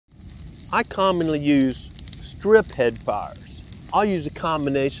I commonly use strip head fires. I'll use a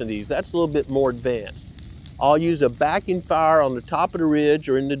combination of these. That's a little bit more advanced. I'll use a backing fire on the top of the ridge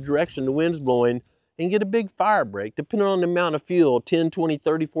or in the direction the wind's blowing and get a big fire break, depending on the amount of fuel, 10, 20,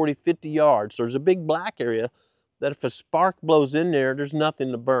 30, 40, 50 yards. So there's a big black area that if a spark blows in there, there's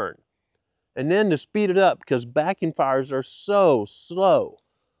nothing to burn. And then to speed it up, because backing fires are so slow,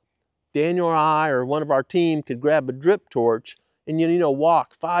 Daniel or I or one of our team could grab a drip torch and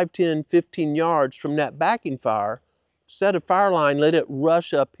walk 5, 10, 15 yards from that backing fire, set a fire line, let it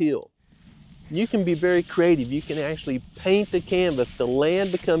rush uphill. You can be very creative. You can actually paint the canvas. The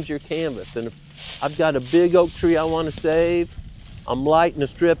land becomes your canvas. And if I've got a big oak tree I want to save, I'm lighting a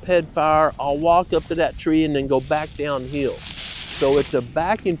strip head fire, I'll walk up to that tree and then go back downhill. So it's a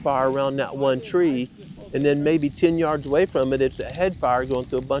backing fire around that one tree, and then maybe 10 yards away from it, it's a head fire going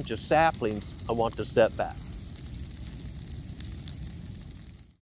through a bunch of saplings I want to set back.